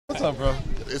What's up, bro?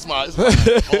 It's my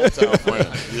hometown friend.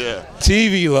 Yeah.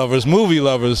 TV lovers, movie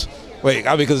lovers. Wait, I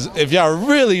mean, because if y'all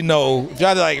really know, if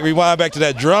y'all like rewind back to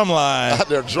that drum line.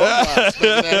 Their drum line,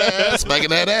 smacking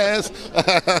that ass.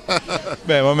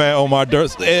 Man, my man Omar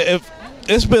Dorsey.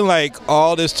 It's been like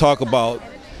all this talk about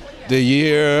the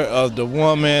year of the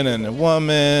woman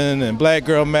and black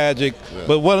girl magic. Yeah.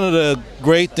 But one of the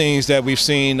great things that we've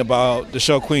seen about the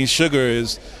show Queen Sugar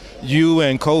is you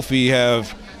and Kofi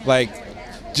have like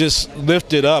just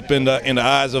lifted up in the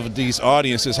eyes of these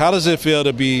audiences. How does it feel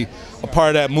to be a part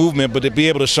of that movement, but to be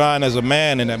able to shine as a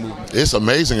man in that movement? It's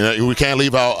amazing. We can't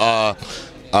leave out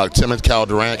Tim and Cal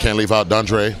Durant, can't leave out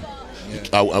Dondre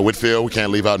Whitfield, we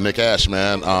can't leave out Nick Ash,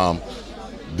 man.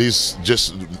 These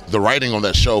just the writing on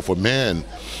that show for men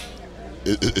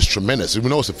is tremendous. We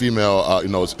know it's a female,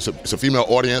 it's a female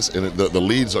audience, and the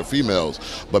leads are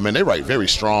females. But man, they write very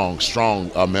strong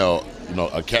male,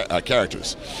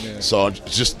 characters. Yeah. So I'm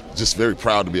just very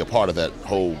proud to be a part of that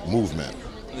whole movement.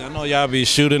 I know y'all be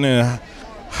shooting in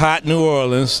hot New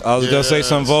Orleans. I was gonna say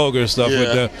some vulgar stuff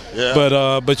with that.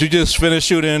 Yeah. But you just finished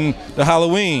shooting the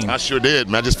Halloween. I sure did,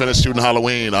 man. I just finished shooting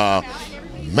Halloween.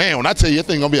 Man, when I tell you this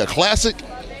thing gonna be a classic.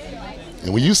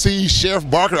 And when you see Sheriff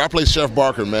Barker, I play Sheriff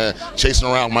Barker, man, chasing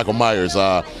around Michael Myers.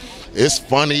 It's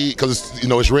funny because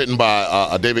it's written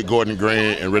by David Gordon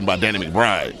Green and written by Danny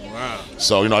McBride. Wow.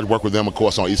 So I work with them, of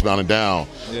course, on Eastbound and Down.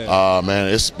 Yeah. Man,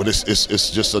 it's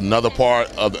just another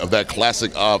part of that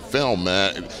classic film,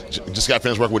 man. Just got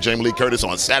finished working with Jamie Lee Curtis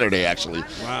on Saturday, actually.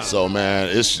 Wow. So man,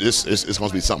 it's going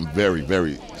to be something very,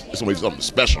 very. It's going to be something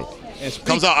special.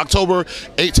 Comes out October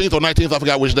 18th or 19th, I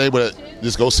forgot which day, but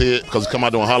just go see it because it's come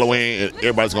out during Halloween and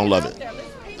everybody's going to love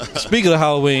it. Speaking of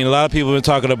Halloween, a lot of people have been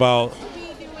talking about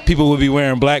people will be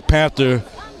wearing Black Panther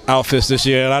outfits this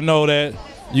year, and I know that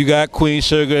you got Queen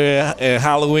Sugar and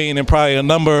Halloween and probably a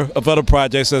number of other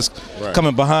projects that's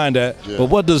coming behind that. Yeah. But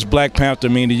what does Black Panther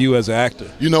mean to you as an actor?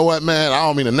 You know what, man? I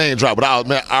don't mean to name drop, but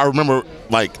I remember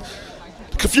like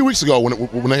a few weeks ago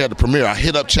when they had the premiere, I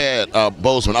hit up Chad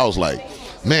Boseman. I was like,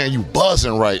 man, you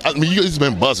buzzing right. I mean, you've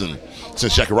been buzzing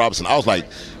since Jackie Robinson. I was like,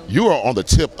 you are on the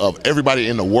tip of everybody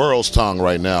in the world's tongue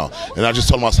right now. And I just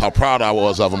told him how proud I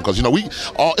was of him because,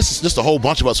 it's just a whole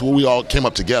bunch of us who we all came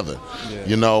up together,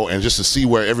 and just to see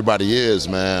where everybody is,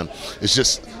 man, it's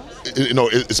just,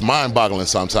 it's mind-boggling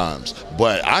sometimes.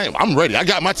 But I'm ready. I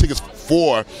got my tickets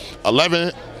for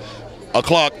 11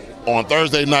 o'clock on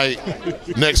Thursday night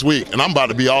next week, and I'm about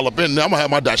to be all up in there. I'm gonna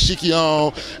have my dashiki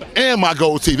on and my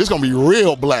gold teeth. It's gonna be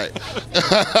real black.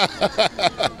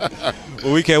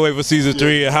 Well, we can't wait for season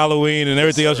 3 and Halloween and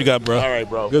everything else you got, bro. All right,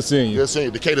 bro. Good seeing you. Good seeing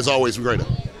you. Decatur's always greater.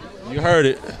 You heard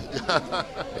it.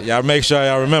 Y'all make sure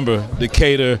y'all remember,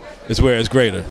 Decatur is where it's greater.